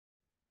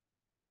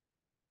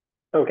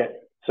Okay,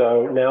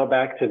 so now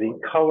back to the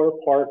color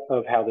part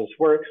of how this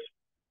works.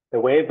 The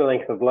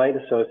wavelength of light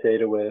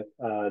associated with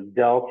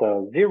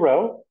delta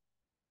zero,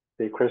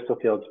 the crystal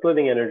field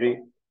splitting energy,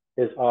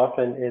 is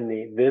often in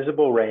the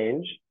visible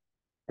range.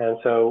 And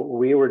so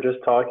we were just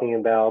talking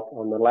about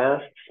on the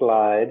last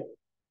slide,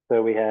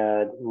 so we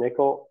had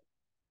nickel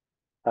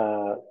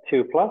 2+,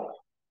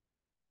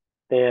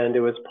 and it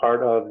was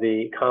part of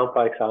the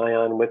complex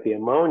ion with the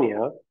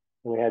ammonia.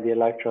 And we had the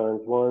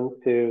electrons 1,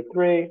 2,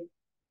 3,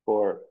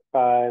 4,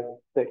 5,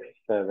 6,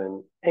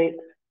 7, 8.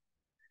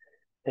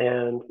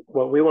 And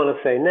what we want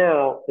to say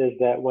now is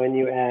that when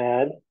you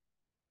add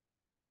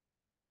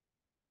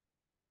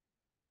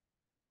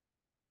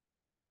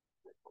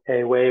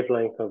a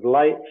wavelength of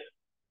light,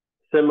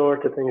 similar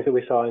to things that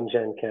we saw in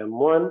Gen Chem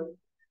 1,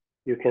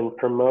 you can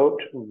promote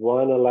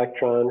one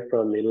electron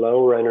from the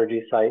lower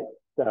energy state,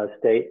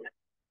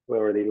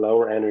 or the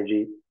lower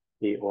energy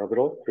d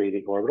orbital,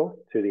 3d orbital,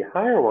 to the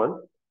higher one.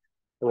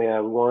 And we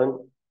have 1,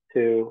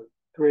 2,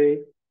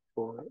 3,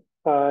 4,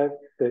 5,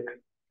 6,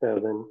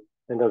 7.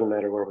 It doesn't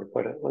matter where we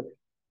put it. Let's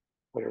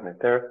put it right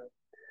there.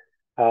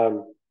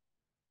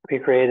 We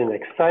create an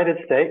excited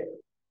state.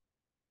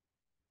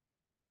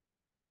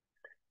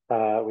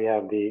 We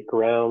have the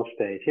ground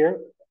state here.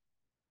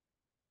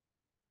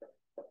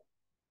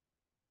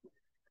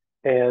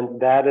 And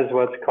that is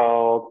what's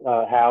called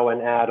how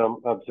an atom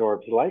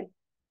absorbs light,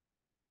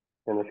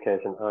 in this case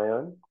an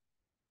ion.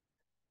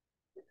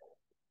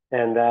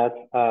 And that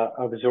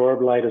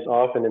absorbed light is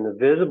often in the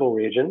visible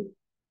region.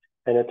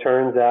 And it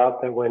turns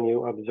out that when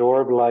you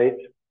absorb light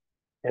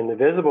in the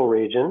visible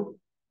region,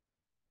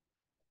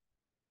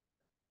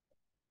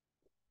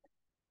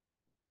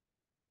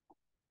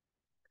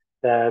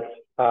 that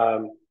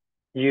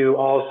you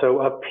also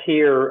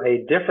appear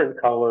a different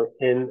color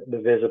in the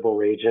visible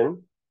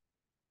region.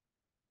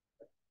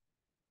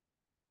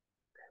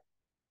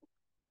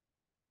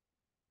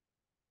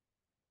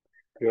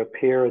 You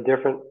appear a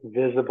different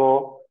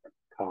visible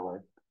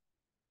color.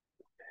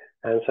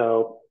 And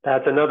so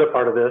that's another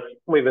part of this.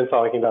 We've been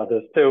talking about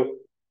this too.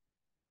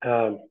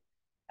 And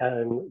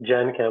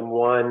Gen Chem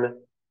 1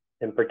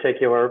 in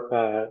particular,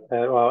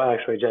 well,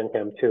 actually Gen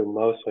Chem 2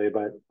 mostly,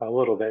 but a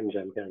little bit in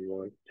Gen Chem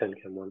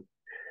 1.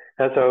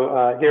 And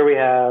so here we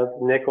have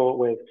nickel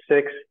with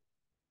 6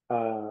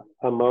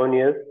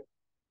 ammonias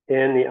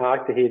in the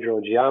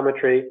octahedral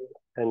geometry,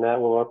 and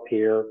that will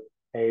appear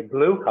a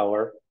blue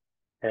color,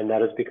 and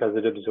that is because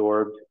it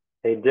absorbs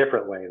a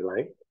different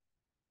wavelength.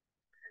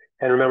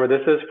 And remember,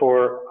 this is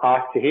for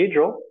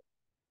octahedral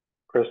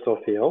crystal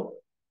field.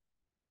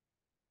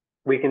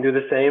 We can do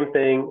the same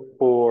thing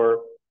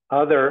for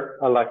other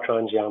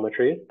electron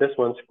geometries. This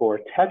one's for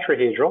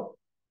tetrahedral.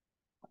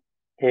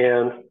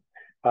 And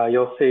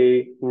you'll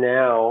see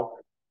now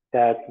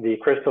that the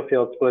crystal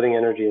field splitting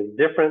energy is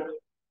different.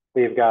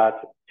 We've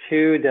got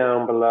 2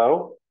 down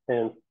below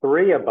and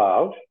 3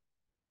 above.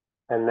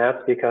 And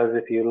that's because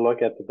if you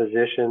look at the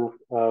positions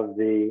of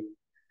the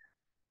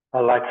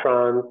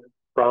electrons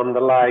from the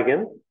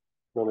ligands,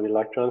 remember the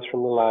electrons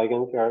from the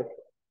ligands are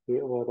a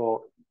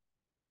little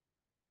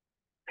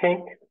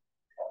pink,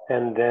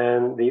 and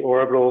then the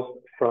orbitals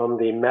from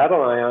the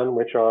metal ion,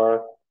 which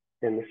are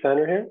in the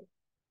center here.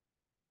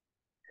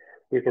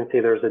 You can see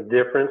there's a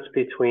difference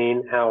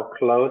between how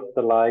close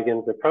the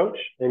ligands approach,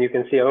 and you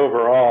can see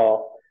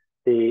overall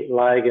the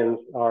ligands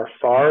are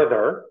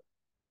farther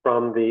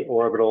from the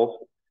orbitals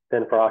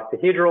than for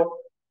octahedral.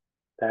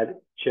 That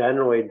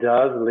generally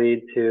does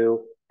lead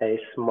to a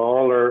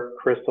smaller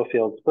crystal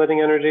field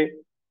splitting energy.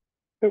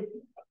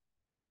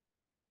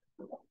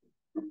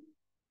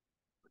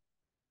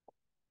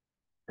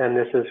 And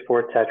this is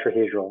for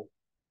tetrahedral.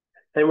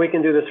 And we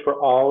can do this for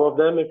all of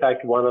them. In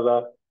fact, one of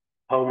the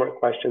homework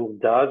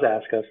questions does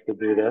ask us to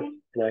do this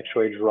and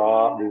actually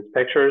draw these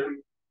pictures.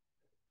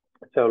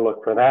 So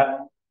look for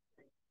that.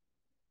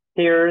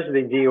 Here's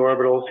the d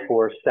orbitals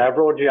for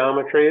several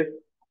geometries,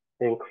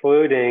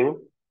 including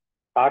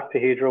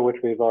octahedral,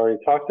 which we've already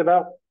talked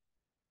about,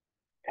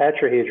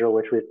 tetrahedral,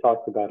 which we've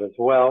talked about as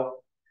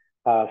well,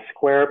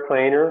 square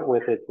planar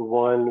with its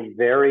one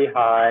very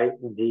high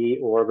d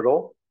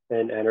orbital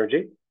in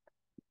energy.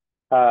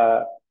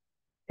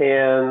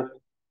 And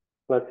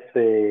let's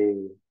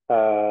see,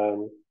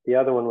 the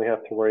other one we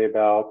have to worry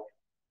about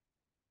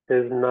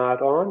is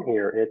not on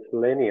here. It's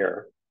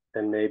linear,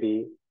 and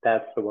maybe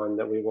that's the one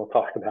that we will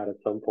talk about at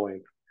some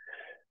point.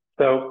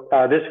 So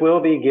this will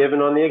be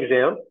given on the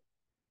exam.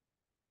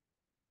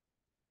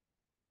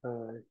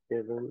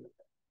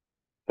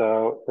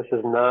 So this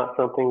is not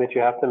something that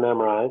you have to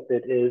memorize.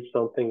 It is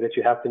something that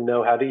you have to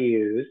know how to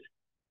use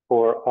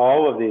for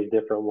all of these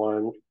different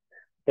ones.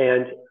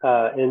 And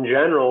in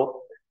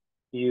general,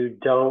 you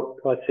don't,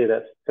 let's see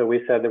this. So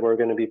we said that we're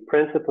going to be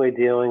principally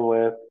dealing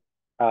with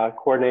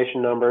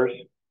coordination numbers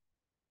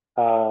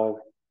of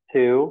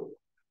 2,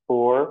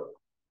 4,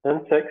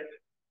 and 6.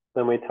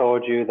 Then we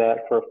told you that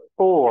for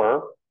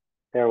 4,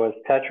 there was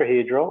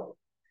tetrahedral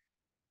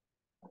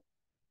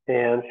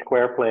and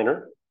square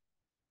planar.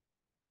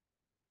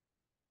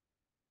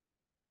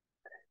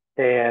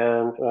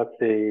 And let's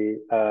see,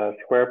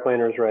 square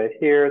planar is right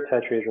here,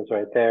 tetrahedral is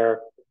right there.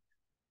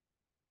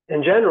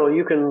 In general,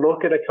 you can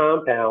look at a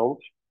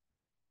compound,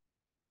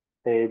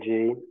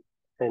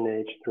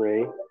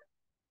 AgNH3,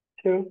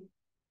 2,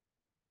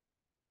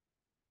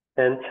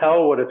 and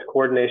tell what its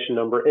coordination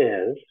number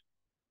is.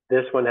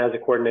 This one has a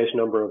coordination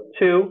number of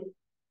 2.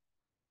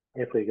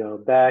 If we go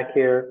back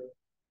here,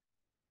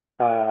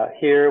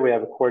 here we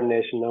have a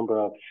coordination number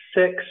of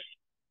 6,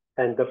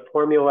 and the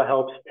formula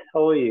helps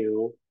tell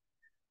you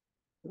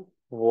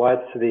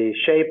what the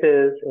shape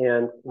is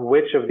and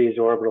which of these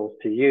orbitals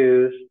to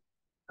use.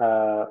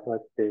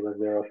 Let's see, was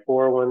there a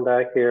 4 one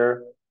back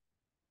here?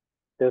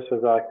 This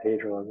was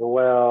octahedral as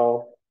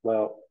well.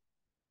 Well,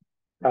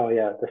 oh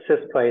yeah, the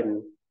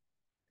cisplatin.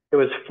 It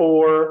was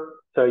 4,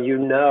 so you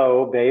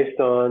know based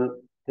on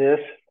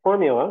this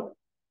formula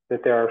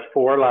that there are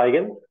 4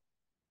 ligands.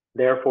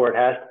 Therefore, it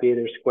has to be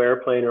either square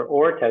planar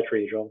or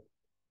tetrahedral.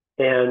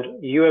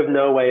 And you have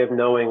no way of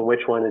knowing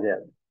which one it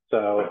is.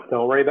 So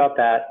don't worry about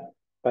that.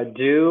 But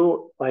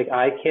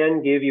I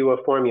can give you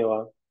a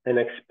formula and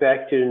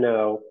expect you to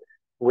know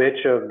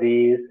which of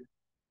these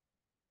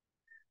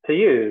to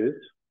use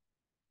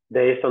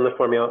based on the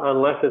formula,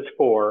 unless it's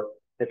 4.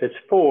 If it's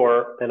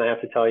 4, then I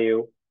have to tell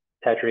you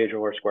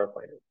tetrahedral or square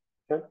planar.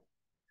 Okay?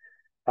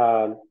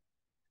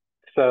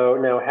 So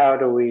now how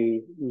do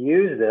we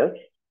use this?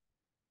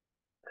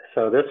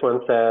 So this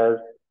one says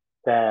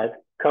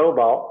that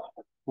cobalt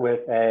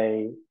with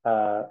a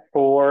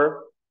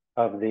 4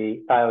 of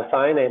the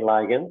thiocyanate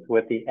ligands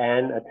with the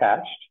N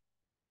attached.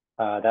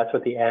 That's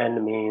what the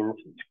N means.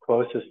 It's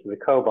closest to the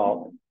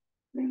cobalt.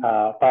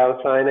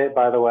 Thiocyanate,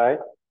 by the way,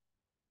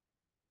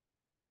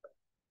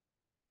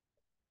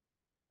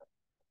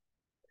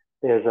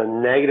 is a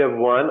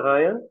 -1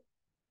 ion,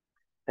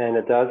 and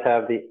it does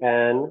have the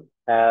N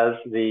as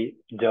the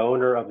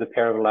donor of the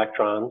pair of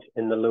electrons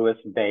in the Lewis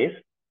base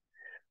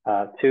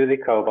to the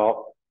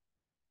cobalt.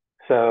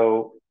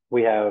 So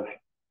we have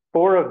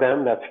 4 of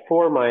them, that's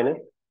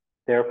 4-.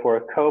 Therefore,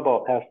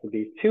 cobalt has to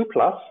be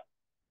 2+.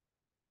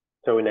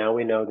 So now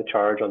we know the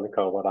charge on the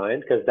cobalt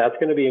ion, because that's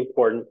going to be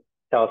important to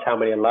tell us how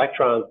many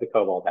electrons the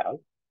cobalt has.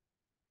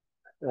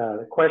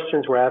 The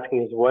questions we're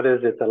asking is, what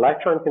is its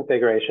electron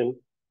configuration?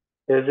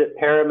 Is it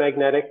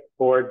paramagnetic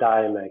or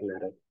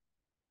diamagnetic?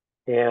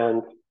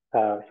 And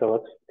so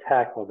let's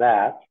tackle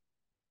that.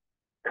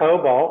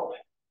 Cobalt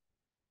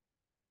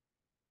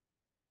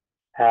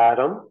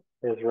atom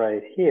is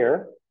right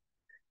here.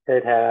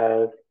 It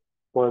has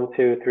 1,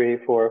 2, 3,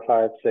 4,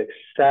 5, 6,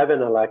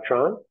 7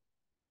 electrons.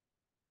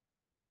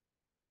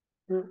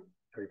 There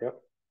we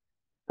go.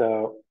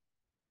 So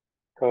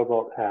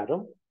cobalt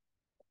atom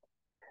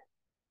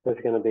is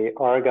going to be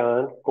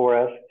argon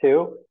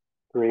 4s2,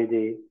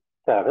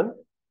 3d7.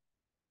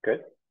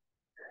 Good.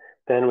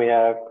 Then we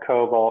have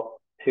cobalt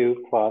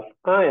 2+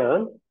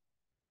 ion,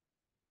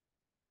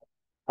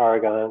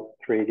 argon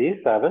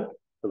 3d7.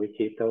 So we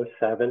keep those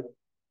 7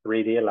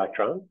 3d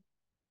electrons.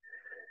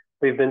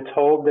 We've been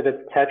told that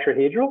it's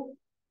tetrahedral.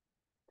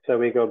 So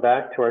we go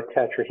back to our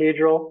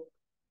tetrahedral.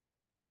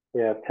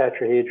 We have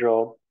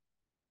tetrahedral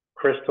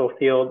crystal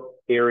field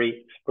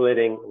theory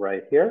splitting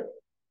right here.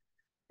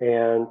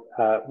 And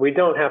we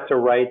don't have to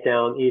write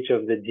down each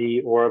of the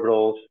d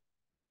orbitals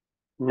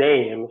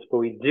names, but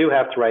we do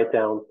have to write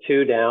down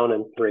 2 down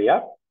and 3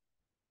 up.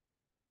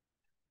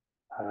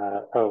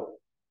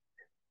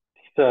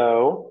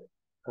 So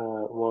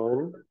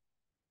 1,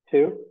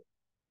 2,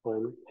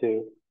 1,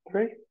 2,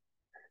 3.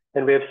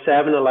 And we have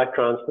 7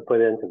 electrons to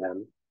put into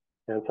them.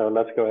 And so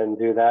let's go ahead and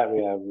do that.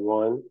 We have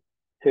 1,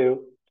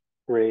 2,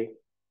 3,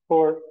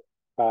 4,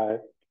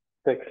 5,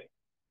 6,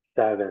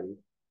 7.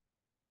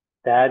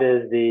 That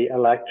is the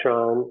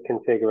electron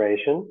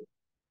configuration.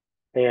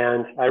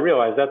 And I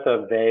realize that's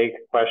a vague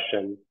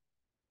question,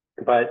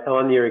 but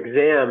on your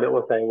exam, it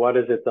will say, what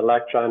is its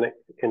electronic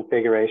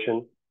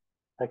configuration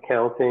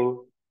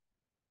accounting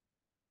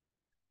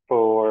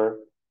for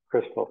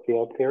crystal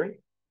field theory?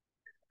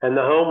 And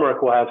the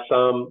homework will have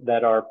some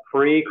that are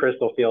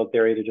pre-crystal field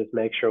theory to just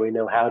make sure we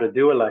know how to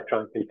do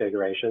electron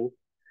configurations.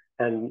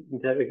 And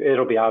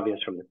it'll be obvious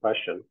from the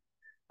question.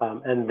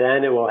 And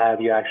then it will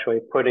have you actually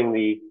putting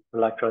the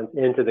electrons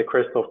into the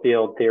crystal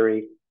field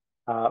theory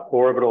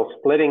orbital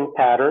splitting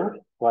patterns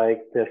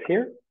like this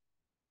here.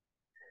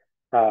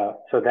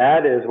 So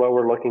that is what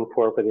we're looking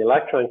for the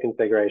electron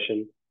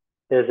configuration.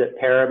 Is it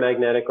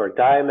paramagnetic or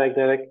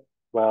diamagnetic?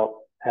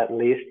 Well, at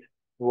least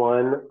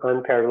 1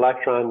 unpaired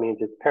electron means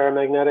it's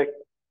paramagnetic.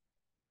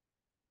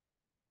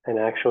 And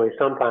actually,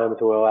 sometimes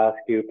we'll ask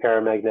you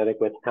paramagnetic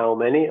with how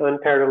many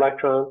unpaired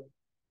electrons?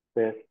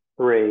 With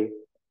 3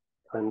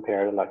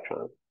 unpaired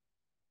electrons.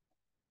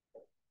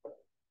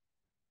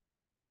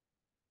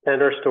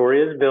 And our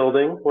story is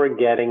building. We're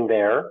getting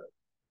there.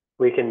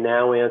 We can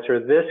now answer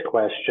this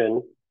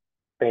question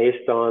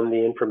based on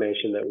the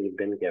information that we've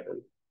been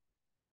given.